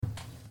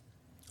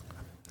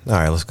All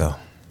right, let's go.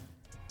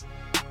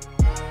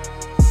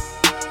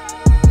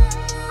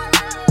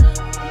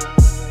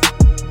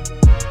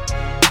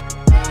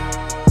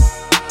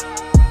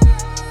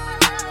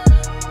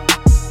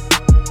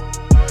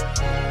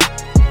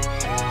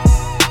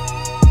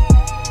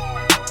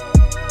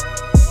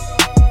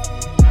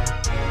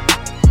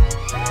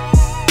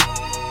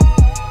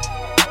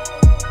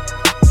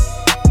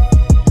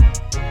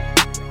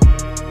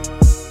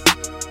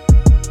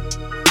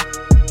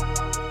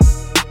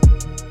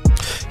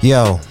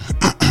 Yo,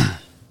 I'm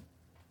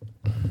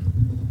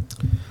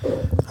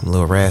a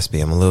little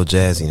raspy. I'm a little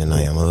jazzy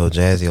tonight. I'm a little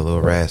jazzy, a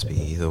little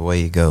raspy. Either way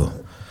you go.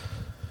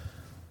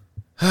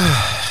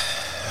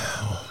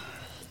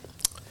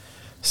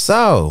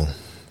 So,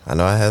 I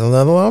know I had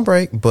another long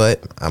break,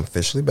 but I'm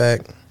officially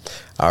back.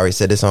 I already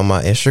said this on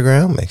my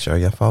Instagram. Make sure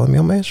y'all follow me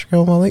on my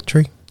Instagram, my link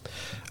tree.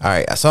 All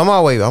right, so I'm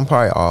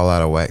probably all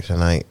out of whack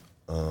tonight.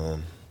 I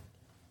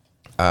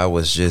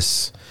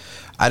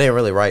didn't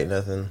really write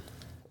nothing.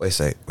 Wait a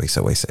sec.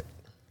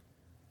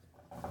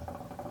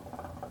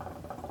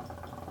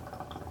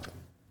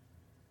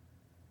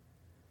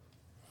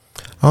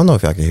 I don't know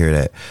if y'all can hear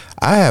that.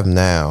 I've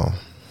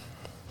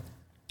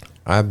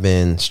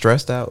been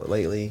stressed out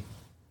lately.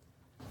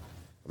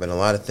 Been a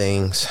lot of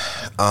things.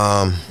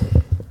 I've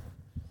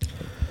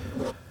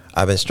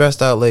been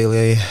stressed out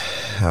lately.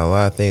 Had a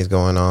lot of things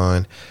going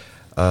on.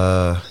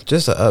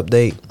 Just an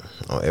update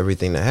on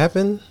everything that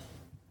happened.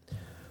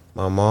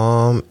 My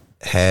mom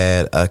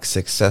had a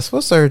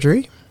successful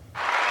surgery.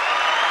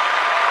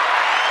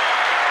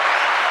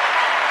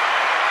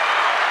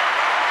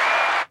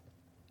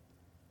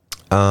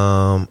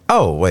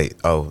 Oh wait.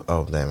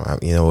 Oh damn.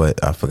 You know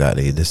what? I forgot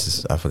to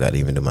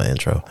even do my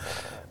intro.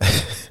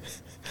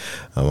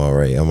 I'm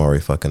already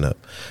fucking up.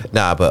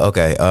 Nah, but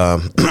okay.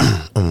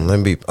 Let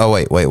me be. Oh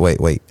wait.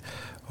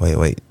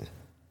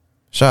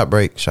 Shot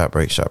break.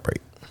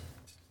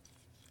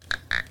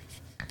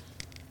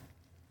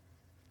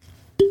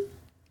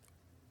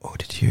 Oh,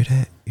 did you hear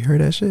that? You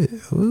heard that shit?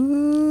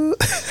 Ooh.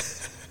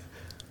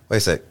 Wait a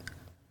sec.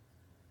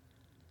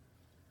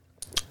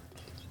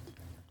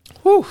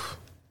 Whew.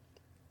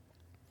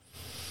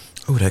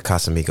 Ooh, that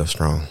Casamigo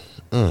strong.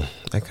 That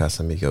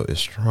Casamigo is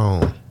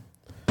strong.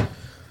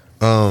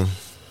 All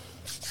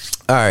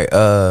right.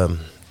 All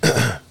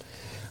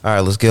right,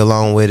 let's get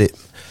along with it.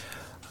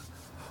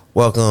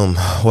 Welcome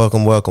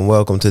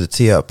to the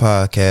Tee Up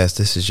Podcast.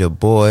 This is your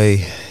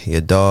boy,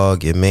 your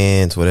dog, your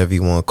mans, whatever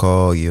you want to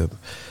call your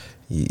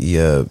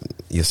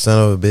son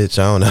of a bitch.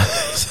 I don't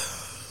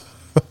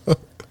know.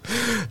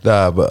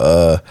 Nah,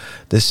 but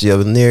this is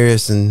your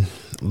nearest and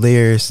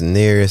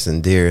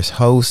dearest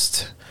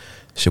host.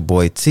 It's your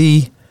boy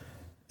T,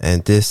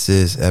 and this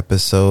is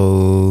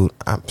episode.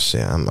 I'm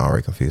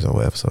already confused on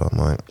what episode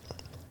I'm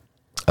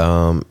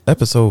on.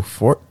 Episode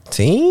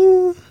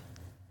 14,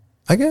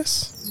 I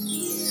guess.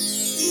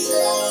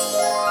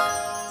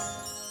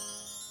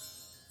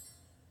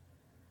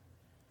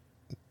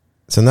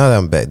 So now that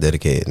I'm back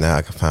dedicated, now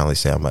I can finally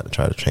say I'm about to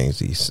try to change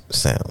these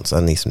sounds.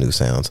 I need some new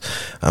sounds.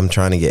 I'm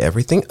trying to get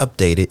everything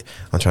updated.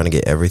 I'm trying to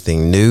get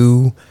everything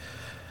new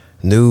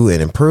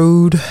and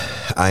improved.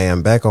 I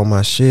am back on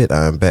my shit.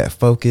 I am back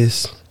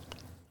focused.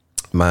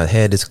 My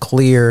head is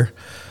clear.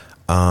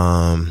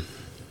 I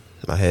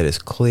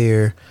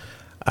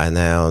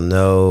now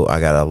know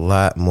I got a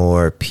lot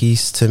more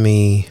peace to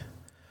me.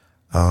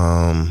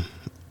 And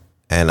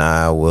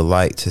I would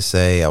like to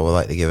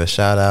give a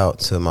shout out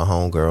to my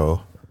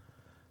homegirl,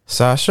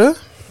 Sasha.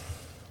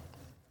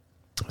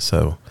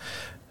 So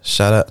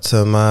shout out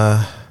to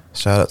my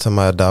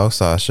dog,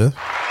 Sasha.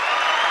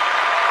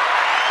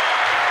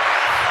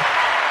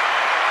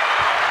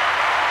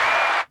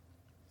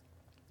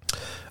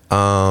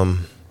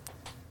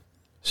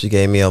 She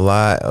gave me a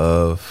lot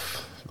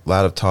of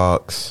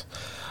talks,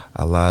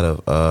 a lot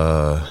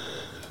of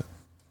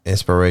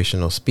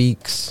inspirational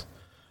speaks.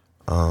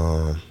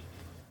 And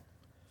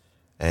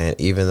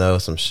even though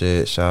some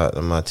shit, shout out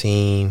to my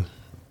team.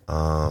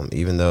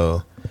 Even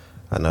though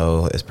I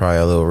know it's probably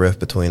a little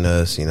rift between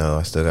us, you know,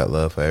 I still got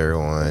love for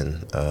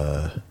everyone.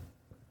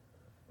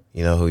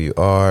 You know who you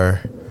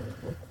are.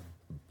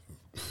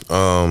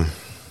 But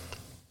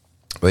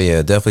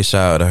yeah, definitely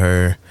shout out to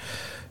her.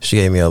 She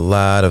gave me a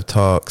lot of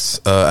talks.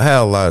 I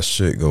had a lot of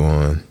shit go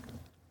on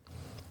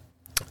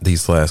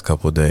these last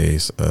couple of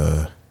days.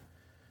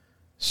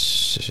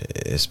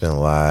 It's been a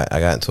lot. I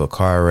got into a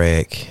car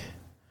wreck.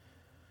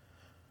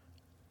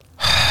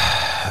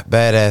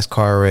 Badass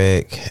car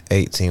wreck,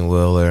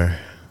 18-wheeler.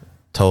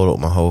 Totaled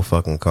my whole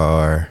fucking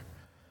car.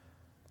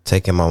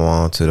 Taking my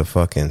mom to the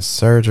fucking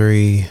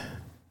surgery.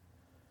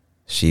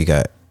 She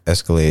got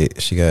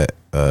escalated.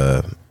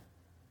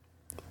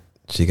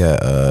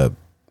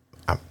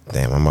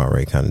 Damn, I'm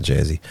already kind of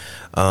jazzy.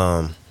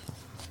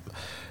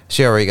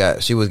 She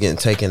was getting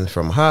taken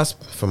from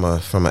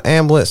an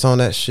ambulance on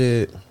that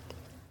shit.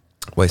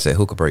 Wait a sec,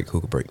 hookah break.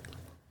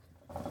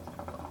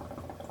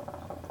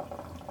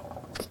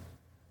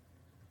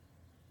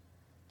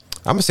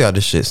 I'm gonna see how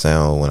this shit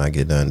sound when I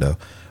get done though.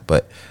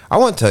 But I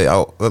want to tell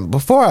you,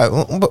 before I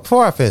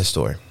finish the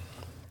story,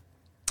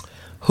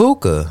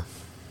 Hookah,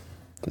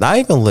 not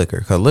even liquor,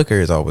 because liquor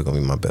is always gonna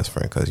be my best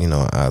friend, because you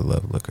know I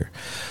love liquor.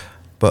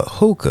 But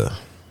hookah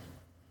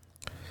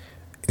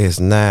is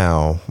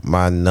now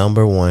my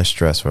number one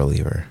stress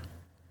reliever.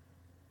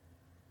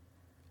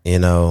 You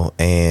know,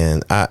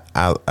 and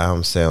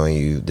I'm telling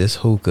you, this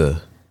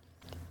hookah,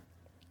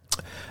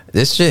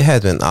 this shit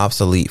has been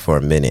obsolete for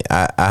a minute.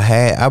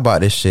 I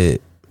bought this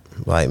shit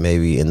like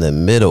maybe in the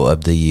middle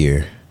of the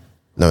year.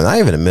 No, not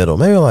even the middle.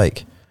 Maybe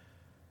like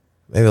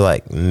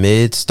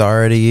mid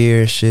start of the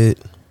year and shit.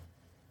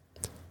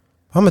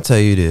 I'm gonna tell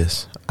you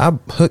this. I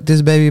hooked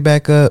this baby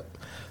back up.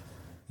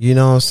 You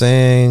know what I'm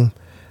saying?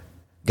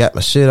 Got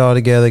my shit all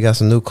together, got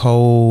some new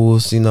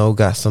coals, you know,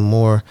 got some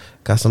more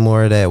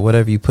of that,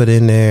 whatever you put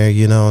in there,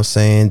 you know what I'm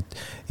saying?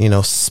 You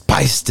know,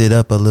 spiced it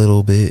up a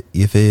little bit,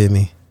 you feel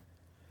me?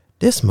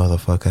 This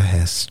motherfucker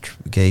has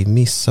gave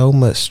me so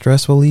much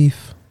stress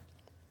relief.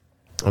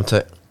 I'm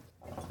telling.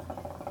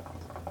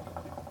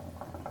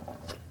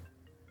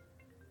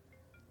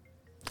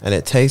 And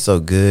it tastes so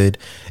good.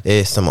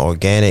 It's some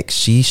organic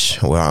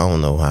sheesh. Well, I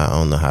don't know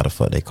how the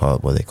fuck they call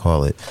it, what they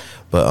call it.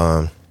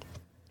 But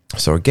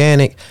it's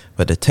organic,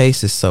 but the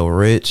taste is so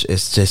rich.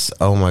 It's just,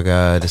 oh my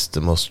God, it's the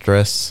most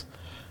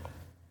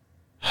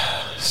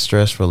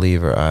stress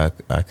reliever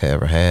I could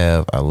ever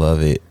have. I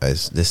love it.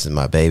 This is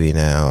my baby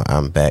now.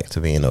 I'm back to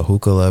being a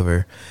hookah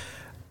lover.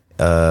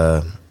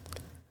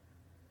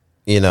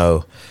 You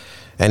know,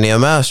 and the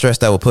amount of stress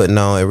that we're putting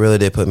on, it really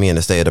did put me in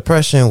a state of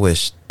depression,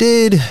 which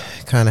did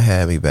kind of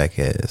have me back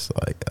as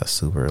like a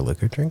super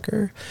liquor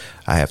drinker.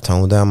 I have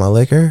toned down my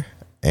liquor,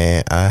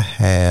 and I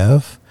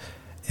have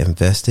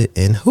invested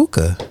in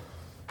hookah.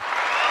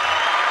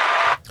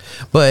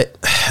 But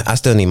I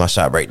still need my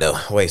shot break though.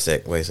 Wait a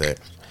sec.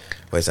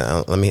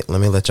 Let me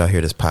let y'all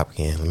hear this pop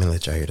again. Let me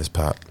let y'all hear this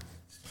pop.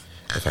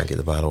 If I get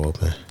the bottle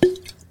open.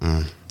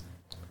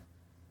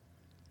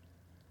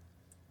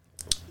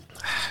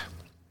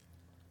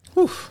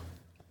 Whew.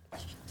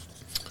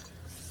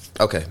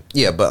 Okay.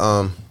 Yeah,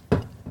 but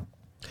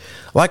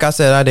like I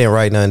said, I didn't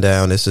write nothing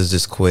down. This is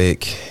just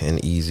quick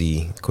and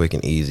easy.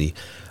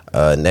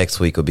 Next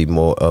week will be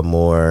more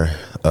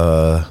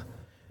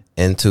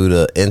into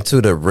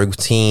the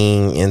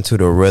routine, into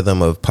the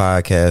rhythm of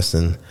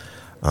podcasting.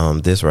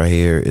 This right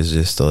here is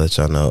just to let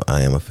y'all know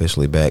I am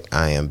officially back.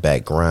 I am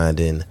back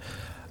grinding.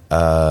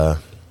 I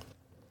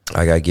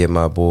gotta give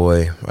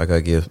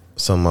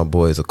some of my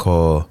boys a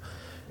call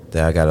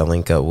that I gotta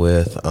link up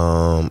with.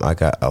 I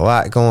got a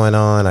lot going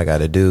on. I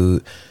got a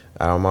dude.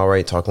 I'm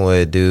already talking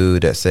with a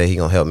dude that said he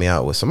gonna help me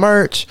out with some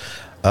merch.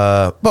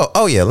 Let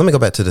me go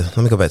back to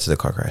the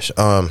car crash.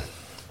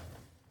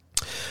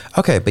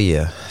 Okay, but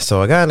yeah,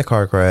 so I got in the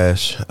car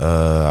crash.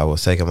 I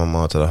was taking my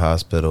mom to the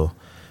hospital.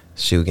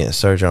 She was getting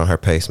surgery on her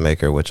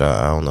pacemaker, which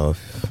I don't know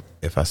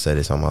if I said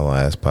this on my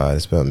last pod.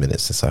 It's been a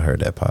minute since I heard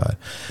that pod.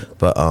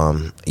 But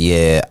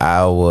yeah,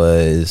 I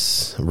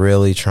was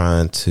really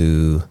trying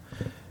to.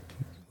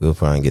 We were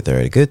trying to get there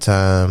at a good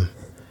time.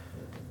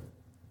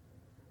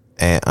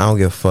 And I don't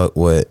give a fuck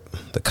what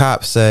the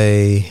cops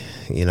say.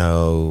 You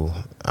know,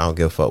 I don't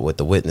give a fuck what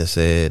the witness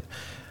said.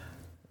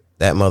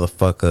 That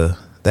motherfucker,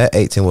 that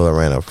 18-wheeler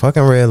ran a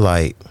fucking red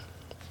light.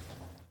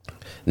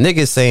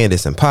 Niggas saying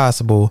it's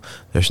impossible.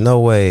 There's no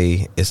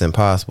way it's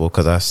impossible,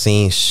 because I've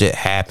seen shit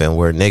happen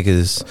where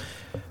niggas.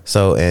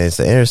 So, and it's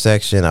the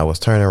intersection. I was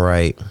turning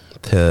right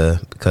because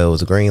it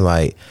was a green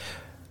light.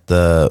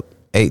 The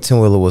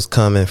 18-wheeler was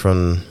coming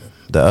from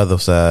the other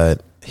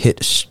side, hit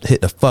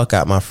the fuck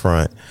out my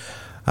front.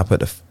 I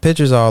put the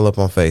pictures all up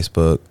on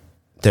Facebook.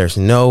 There's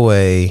no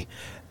way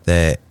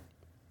that,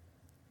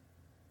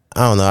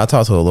 I don't know. I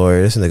talked to a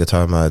lawyer. This nigga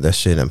talking about that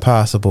shit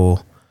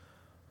impossible.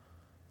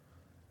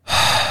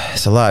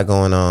 It's a lot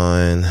going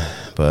on,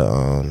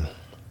 but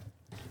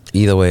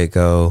either way it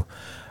go,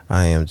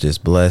 I am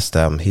just blessed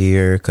I'm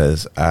here,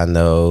 because I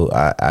know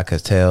I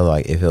could tell,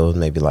 like, if it was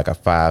maybe like a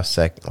 5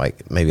 second,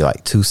 like maybe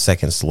like 2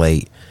 seconds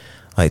late,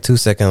 like 2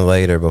 seconds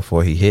later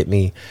before he hit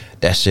me,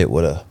 that shit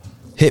would have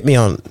hit me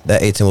on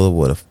that 18-wheeler,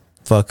 would have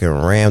fucking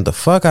rammed the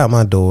fuck out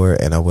my door,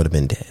 and I would have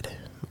been dead.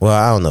 Well,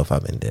 I don't know if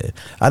I've been dead.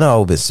 I know I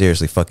would have been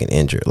seriously fucking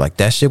injured. Like,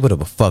 that shit would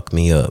have fucked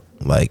me up.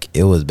 Like,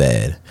 it was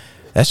bad.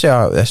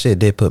 That shit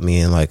did put me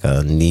in like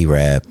a knee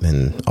wrap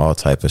and all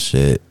type of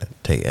shit.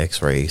 Take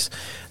x-rays,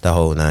 the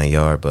whole 9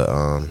 yard.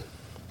 But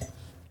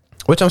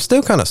which I'm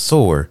still kind of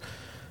sore.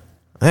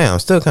 I'm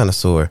still kind of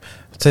sore.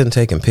 I'm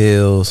taking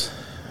pills.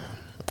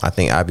 I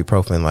think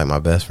ibuprofen like my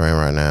best friend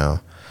right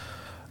now.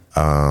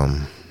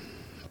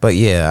 But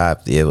yeah,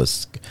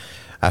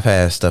 I've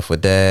had stuff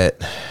with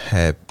that.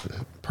 Had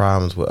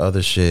problems with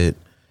other shit.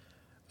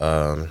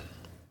 Oh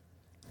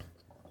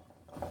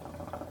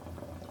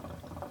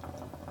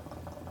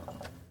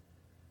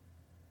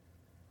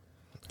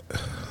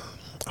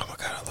my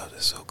God, I love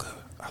this hookah.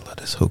 I love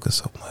this hookah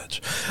so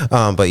much.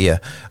 But yeah,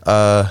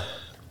 other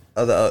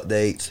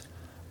updates.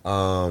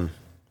 I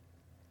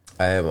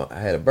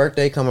had a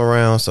birthday come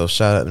around, so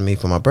shout out to me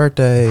for my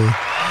birthday.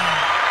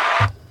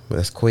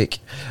 That's quick.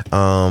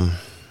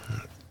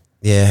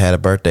 Yeah, I had a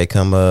birthday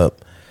come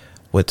up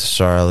with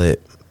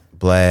Charlotte.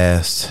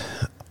 blast.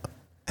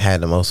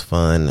 Had the most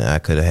fun I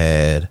could have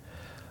had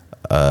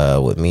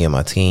with me and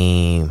my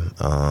team.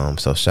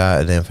 So shout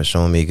out to them for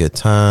showing me a good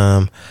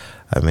time.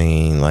 I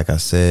mean, like I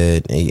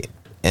said, end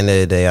of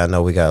the day, I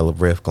know we got a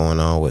rift going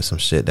on with some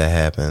shit that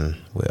happened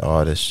with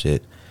all this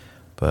shit.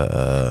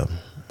 But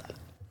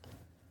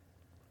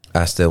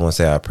I still want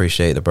to say I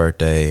appreciate the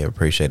birthday. I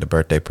appreciate the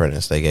birthday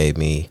presents they gave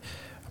me.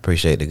 I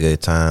appreciate the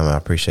good time. I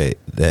appreciate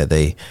that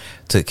they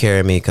took care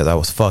of me because I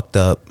was fucked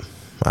up.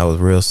 I was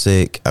real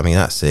sick. I mean,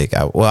 not sick.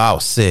 I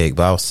was sick,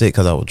 but I was sick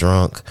because I was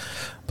drunk.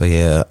 But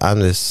yeah, I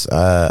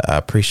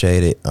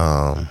appreciate it.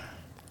 And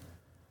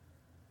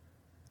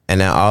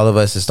now all of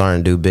us is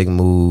starting to do big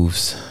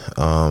moves.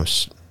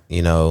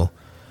 You know,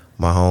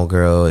 my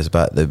homegirl is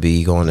about to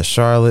be going to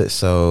Charlotte,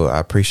 so I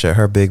appreciate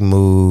her big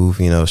move.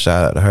 You know,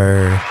 shout out to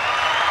her.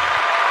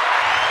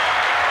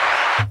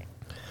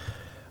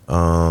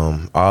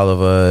 All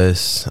of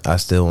us, I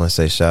still want to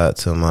say shout out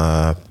to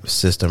my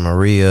sister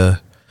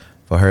Maria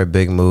for her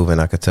big move,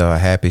 and I could tell how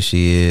happy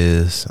she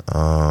is.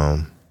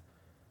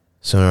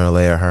 Sooner or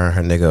later, her and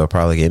her nigga will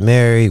probably get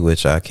married,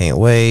 which I can't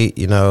wait,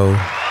 you know.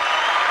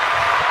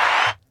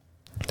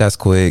 That's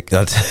quick.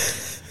 I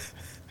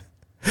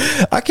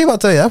keep on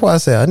telling you, that's why I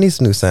say I need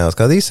some new sounds,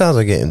 because these sounds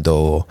are getting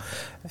dull,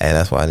 and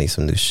that's why I need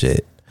some new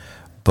shit.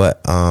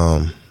 But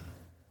I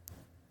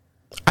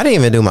didn't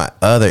even do my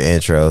other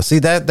intro. See,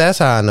 that's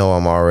how I know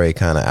I'm already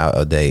kind of out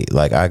of date.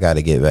 Like, I got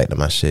to get back to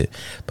my shit.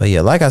 But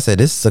yeah, like I said,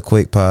 this is a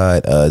quick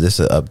pod. This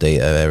is an update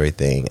of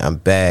everything. I'm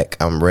back.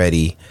 I'm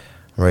ready.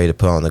 I'm ready to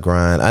put on the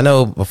grind. I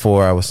know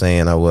before I was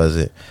saying I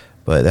wasn't,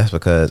 but that's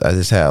because I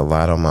just had a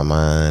lot on my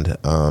mind.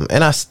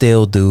 And I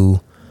still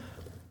do.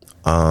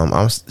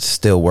 I'm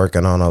still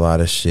working on a lot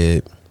of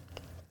shit.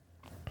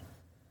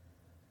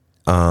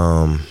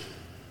 Yeah,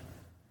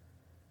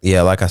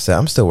 like I said,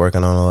 I'm still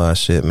working on a lot of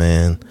shit,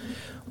 man,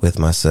 with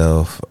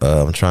myself.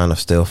 I'm trying to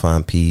still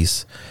find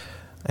peace.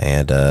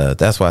 And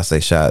that's why I say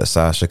shout out to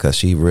Sasha, because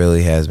she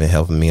really has been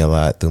helping me a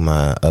lot through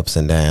my ups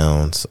and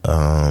downs.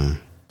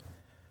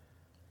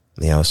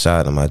 You know,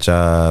 shout out to my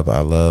job. I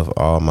love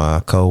all my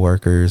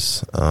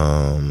coworkers.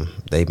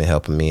 They've been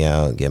helping me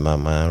out, get my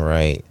mind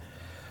right.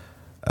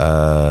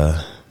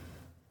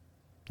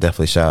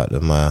 Definitely shout out to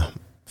my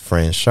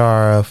friend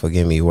Shara for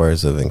giving me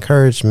words of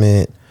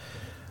encouragement.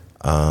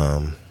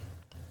 But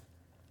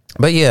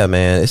yeah,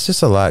 man, it's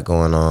just a lot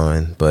going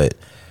on. But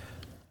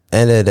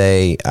end of the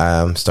day,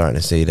 I'm starting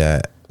to see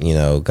that, you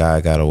know,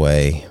 God got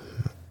away,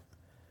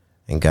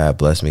 and God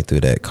blessed me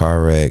through that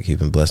car wreck. He's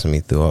been blessing me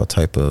through all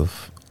type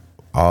of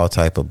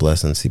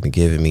blessings He's been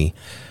giving me.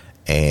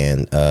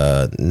 And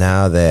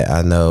now that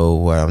I know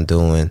what I'm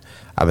doing,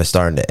 I've been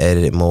starting to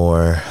edit it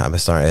more. I've been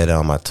starting to edit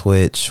on my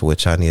Twitch,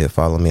 which I need to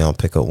follow me on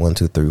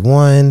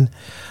Pickup1231.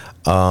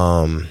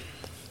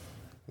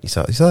 You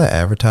saw that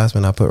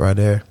advertisement I put right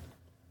there?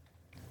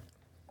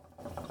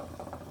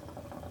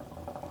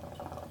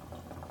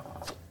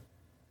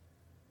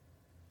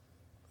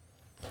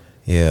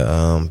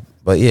 Yeah,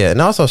 but yeah,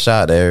 and also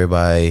shout out to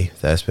everybody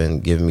that's been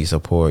giving me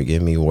support,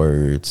 giving me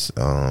words.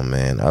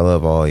 Man, I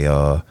love all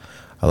y'all.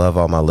 I love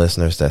all my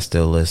listeners that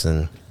still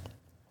listen.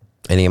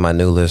 Any of my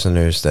new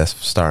listeners that's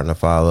starting to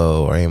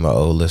follow, or any of my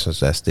old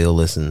listeners that still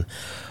listen,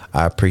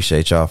 I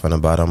appreciate y'all from the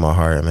bottom of my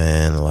heart,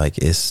 man. Like,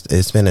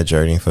 it's been a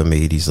journey for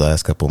me these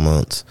last couple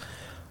months.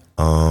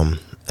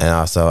 And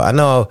also, I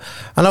know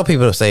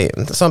people say,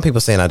 some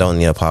people saying I don't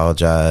need to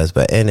apologize,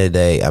 but at the end of the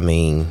day, I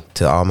mean,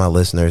 to all my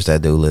listeners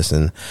that do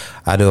listen,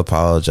 I do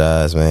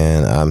apologize,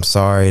 man. I'm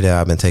sorry that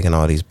I've been taking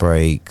all these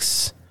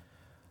breaks.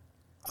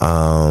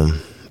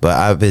 But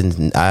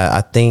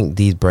I think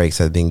these breaks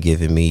have been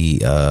giving me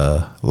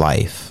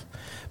life,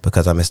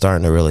 because I've been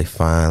starting to really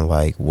find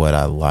like what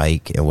I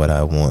like and what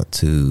I want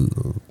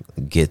to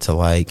get to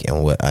like,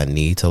 and what I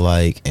need to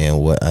like, and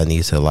what I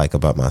need to like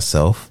about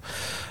myself.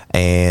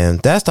 And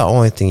that's the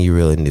only thing you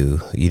really knew.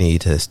 You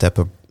need to step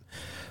up.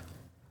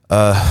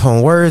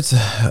 On words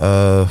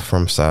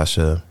from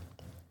Sasha,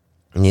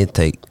 you need to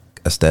take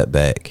a step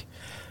back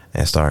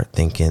and start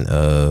thinking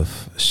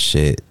of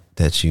shit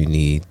that you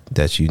need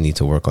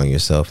to work on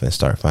yourself, and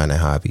start finding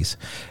hobbies.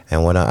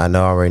 And when I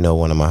already know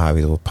one of my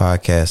hobbies was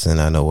podcasting.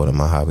 I know one of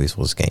my hobbies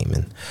was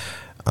gaming.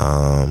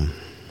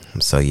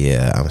 So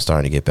yeah, I'm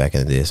starting to get back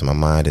into this. My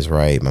mind is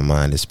right. My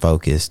mind is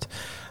focused.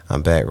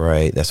 I'm back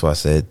right. That's why I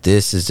said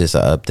this is just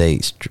an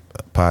update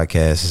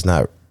podcast. It's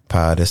not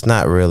pod. It's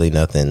not really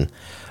nothing.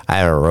 I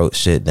haven't wrote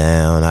shit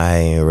down. I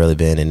ain't really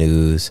been in the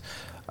news.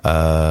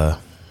 I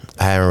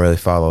haven't really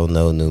followed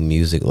no new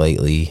music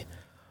lately.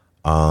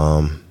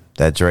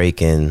 That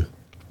Drake, and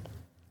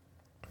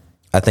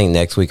I think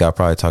next week I'll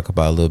probably talk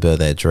about a little bit of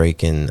that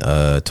Drake and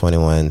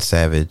 21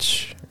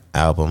 Savage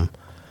album,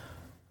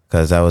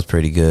 because that was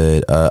pretty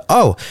good.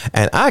 Oh,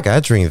 and I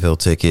got Dreamville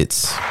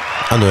tickets.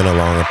 I'm doing a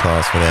long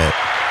applause for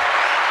that.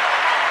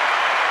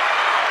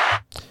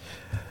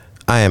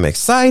 I am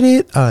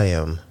excited.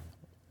 I'm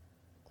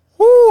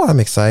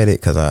excited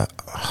because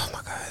oh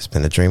my God, it's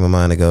been a dream of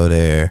mine to go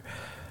there.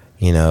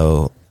 You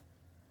know,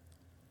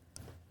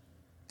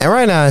 And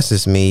right now it's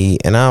just me,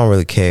 and I don't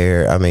really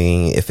care. I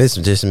mean, if it's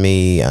just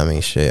me, I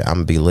mean, shit, I'm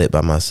gonna be lit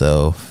by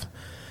myself.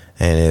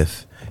 And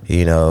if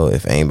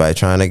if anybody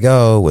trying to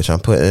go, which I'm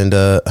putting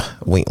the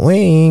wink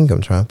wink, I'm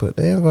trying to put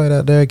the invite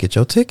out there. Get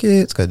your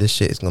tickets, cause this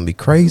shit is gonna be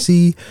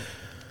crazy.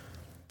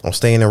 I'm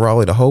staying in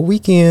Raleigh the whole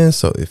weekend,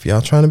 so if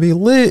y'all trying to be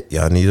lit,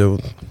 y'all need to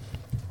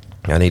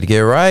get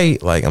right.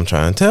 Like I'm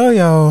trying to tell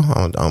y'all,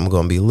 I'm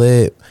gonna be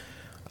lit.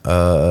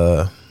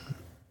 I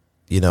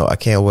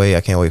can't wait.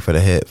 I can't wait for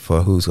the hit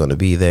for who's gonna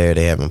be there.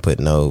 They haven't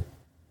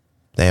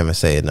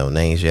said no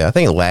names yet. I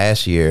think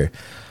last year.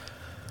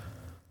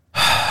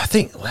 I'm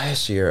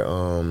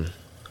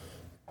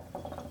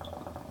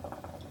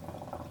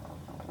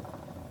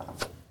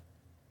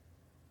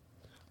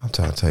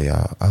trying to tell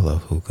y'all, I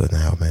love hookah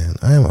now, man.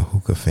 I am a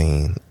hookah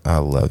fiend. I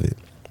love it.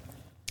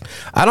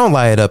 I don't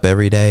light it up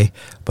every day,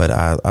 but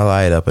I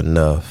light it up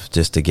enough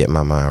just to get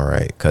my mind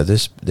right.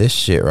 Cause this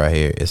shit right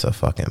here is a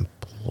fucking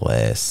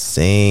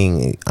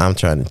blessing. I'm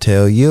trying to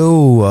tell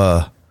you.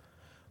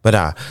 But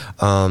I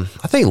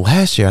think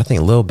last year,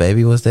 Lil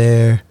Baby was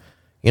there.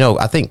 I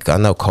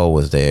know Cole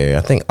was there.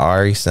 I think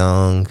Ari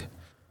sung.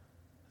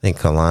 I think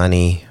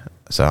Kalani.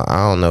 So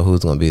I don't know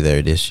who's gonna be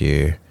there this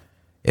year.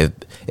 If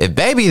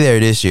Baby there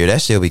this year, that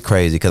shit'll be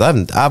crazy.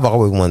 Cause I've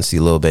always wanted to see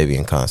Lil Baby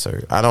in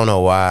concert. I don't know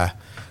why.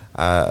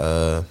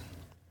 But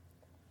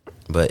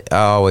I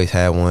always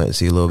have wanted to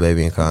see Lil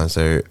Baby in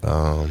concert.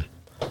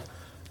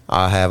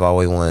 I have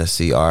always wanted to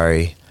see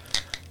Ari.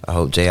 I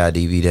hope JID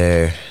be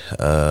there.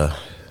 I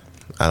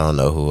don't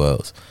know who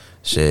else.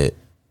 Shit.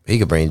 He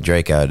could bring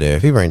Drake out there.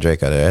 If he bring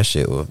Drake out there, that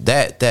shit will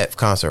that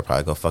concert will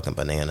probably go fucking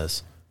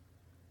bananas.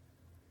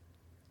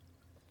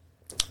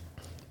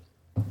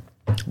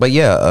 But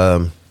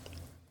yeah,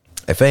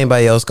 if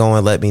anybody else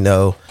going, let me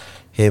know.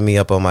 Hit me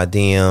up on my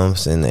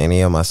DMs and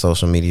any of my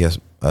social media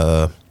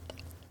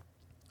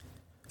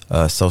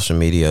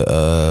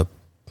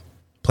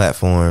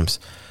platforms.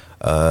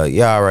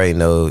 Y'all already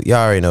know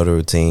the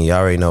routine. Y'all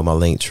already know my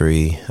link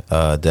tree.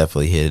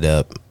 Definitely hit it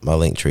up. My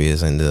link tree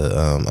is in the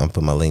I'm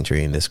putting my link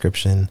tree in the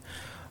description.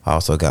 I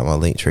also got my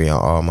link tree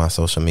on all my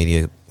social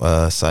media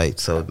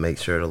sites, so make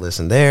sure to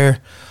listen there.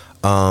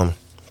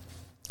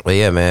 But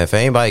yeah, man, if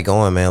anybody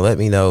going, man, let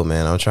me know,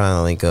 man. I'm trying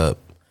to link up.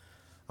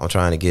 I'm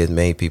trying to get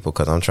many people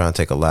because I'm trying to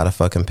take a lot of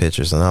fucking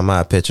pictures, and I'm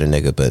not a picture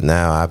nigga. But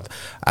now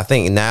I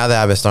think now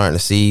that I've been starting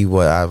to see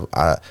what I'm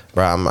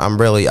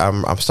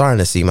starting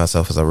to see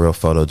myself as a real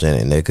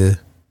photogenic nigga.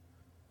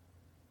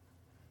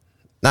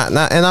 And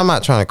I'm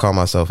not trying to call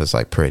myself as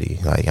like pretty.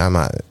 Like I'm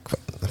not.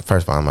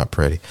 First of all, I'm not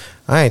pretty.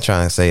 I ain't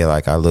trying to say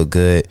like I look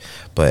good,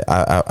 but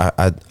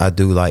I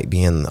do like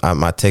being.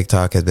 My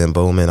TikTok has been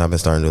booming. I've been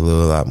starting to do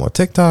a lot more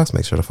TikToks.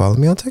 Make sure to follow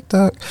me on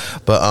TikTok.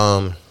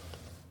 But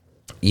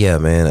yeah,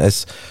 man.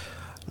 It's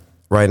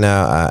right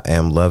now. I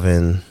am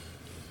loving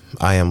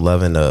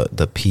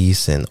the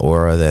peace and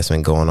aura that's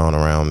been going on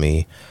around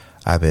me.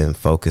 I've been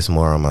focused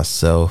more on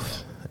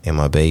myself and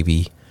my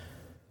baby,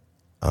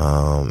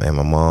 and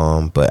my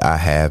mom. But I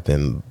have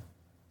been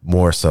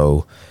more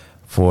so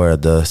for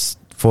the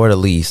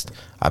least.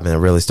 I've been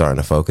really starting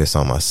to focus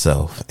on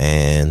myself,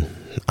 and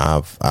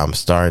I'm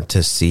starting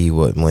to see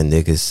when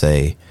niggas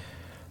say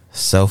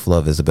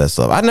self-love is the best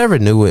love. I never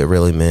knew what it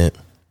really meant.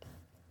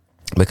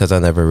 Because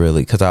I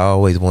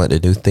always wanted to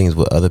do things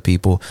with other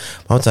people.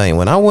 I'm telling you,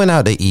 when I went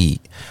out to eat,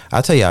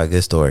 I'll tell y'all a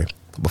good story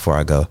before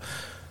I go.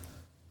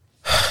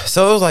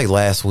 So it was like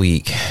last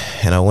week,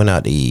 and I went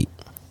out to eat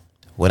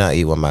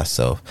with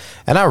myself.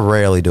 And I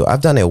rarely do.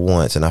 I've done it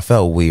once, and I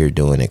felt weird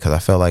doing it because I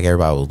felt like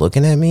everybody was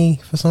looking at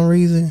me for some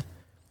reason.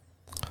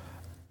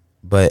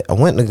 But I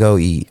went to go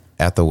eat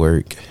after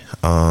work.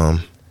 And,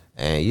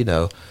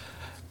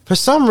 for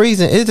some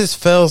reason, it just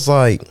feels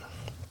like,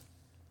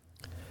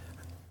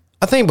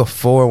 I think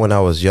before when I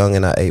was young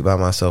and I ate by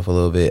myself a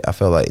little bit, I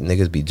felt like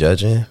niggas be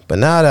judging. But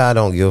now that I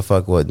don't give a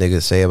fuck what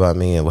niggas say about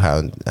me and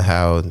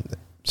how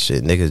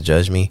shit niggas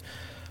judge me,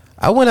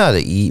 I went out to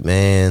eat,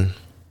 man.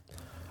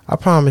 I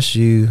promise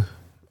you,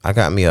 I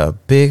got me a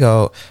big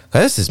old,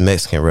 cause this is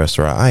Mexican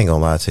restaurant. I ain't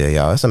gonna lie to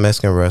y'all. It's a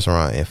Mexican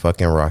restaurant in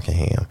fucking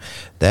Rockingham.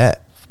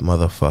 That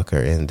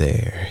motherfucker in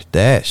there,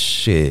 that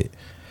shit,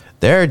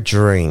 their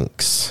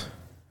drinks.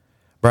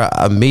 Bro,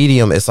 a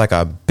medium, it's like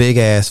a big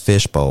ass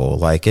fish bowl.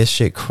 Like, it's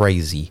shit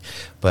crazy.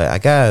 But I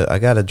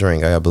got a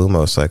drink. I got Blue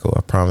Motorcycle.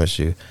 I promise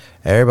you.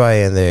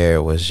 Everybody in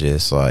there was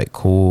just like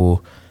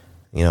cool.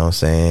 You know what I'm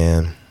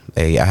saying?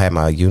 Hey, I had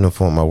my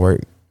uniform, my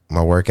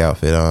work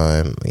outfit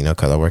on,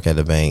 cause I work at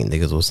the bank.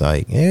 Niggas was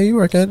like, yeah, you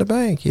work at the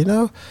bank,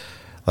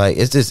 Like,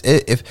 it's just,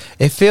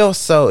 it feels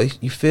so,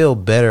 you feel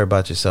better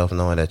about yourself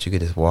knowing that you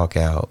could just walk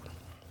out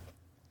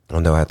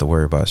and don't have to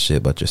worry about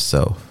shit but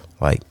yourself.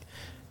 Like,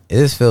 it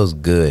just feels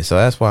good. So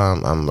that's why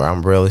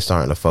I'm really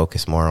starting to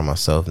focus more on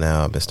myself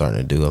now. I've been starting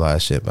to do a lot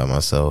of shit by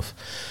myself.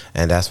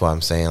 And that's why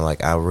I'm saying,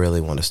 like, I really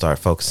want to start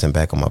focusing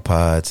back on my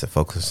pods and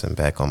focusing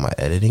back on my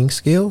editing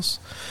skills.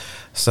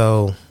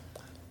 So,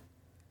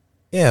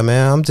 yeah,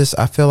 man,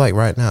 I feel like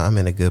right now I'm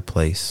in a good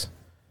place.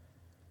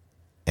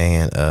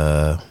 And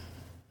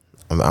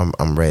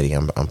I'm ready.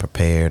 I'm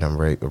prepared. I'm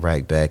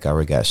right back. I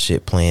already got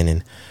shit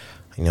planning.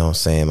 You know what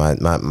I'm saying?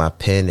 My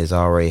pen is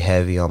already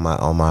heavy on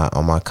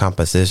my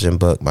composition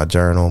book, my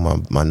journal,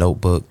 my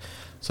notebook.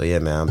 So yeah,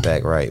 man, I'm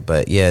back right.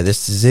 But yeah,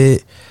 this is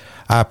it.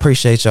 I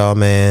appreciate y'all,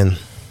 man.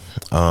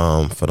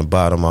 From the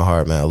bottom of my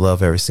heart, man. I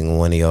love every single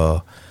one of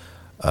y'all.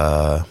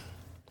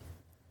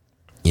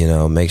 You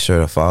know, make sure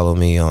to follow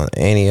me on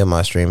any of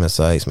my streaming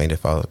sites. Make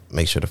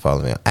sure to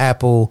follow me on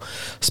Apple,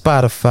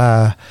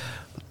 Spotify.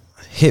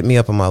 Hit me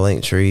up on my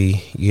link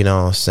tree. You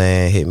know what I'm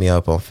saying? Hit me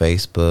up on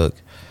Facebook,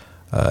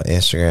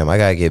 Instagram. I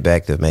gotta get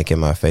back to making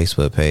my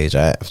Facebook page.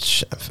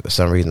 For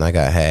some reason I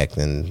got hacked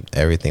and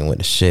everything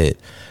went to shit.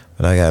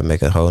 But I gotta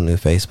make a whole new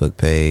Facebook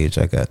page.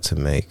 I got to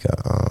make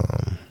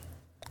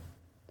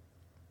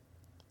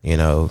you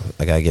know,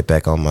 I gotta get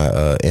back on my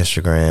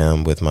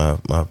Instagram with my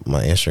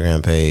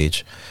Instagram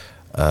page.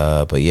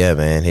 But yeah,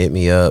 man, hit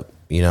me up.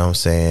 You know what I'm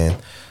saying?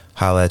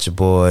 Holla at your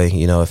boy.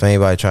 You know, if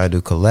anybody try to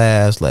do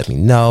collabs, let me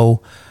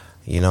know.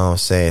 You know what I'm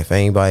saying? If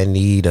anybody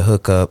need a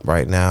hookup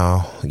right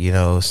now, you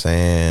know what I'm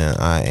saying,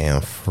 I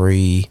am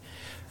free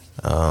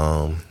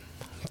to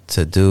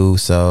do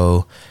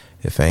so.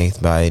 If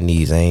anybody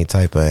needs any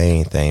type of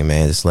anything,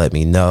 man, just let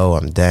me know.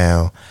 I'm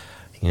down.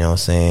 You know what I'm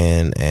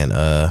saying?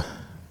 And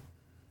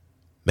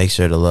make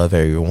sure to love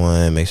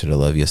everyone. Make sure to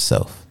love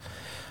yourself.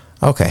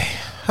 Okay.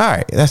 All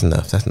right. That's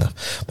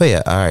enough. But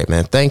yeah, all right,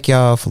 man. Thank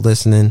y'all for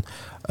listening.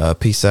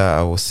 Peace out.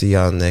 I will see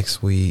y'all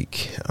next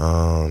week.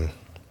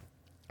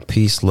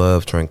 Peace,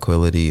 love,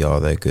 tranquility, all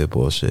that good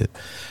bullshit.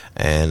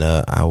 And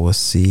I will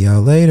see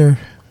y'all later.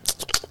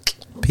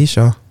 Peace,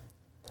 y'all.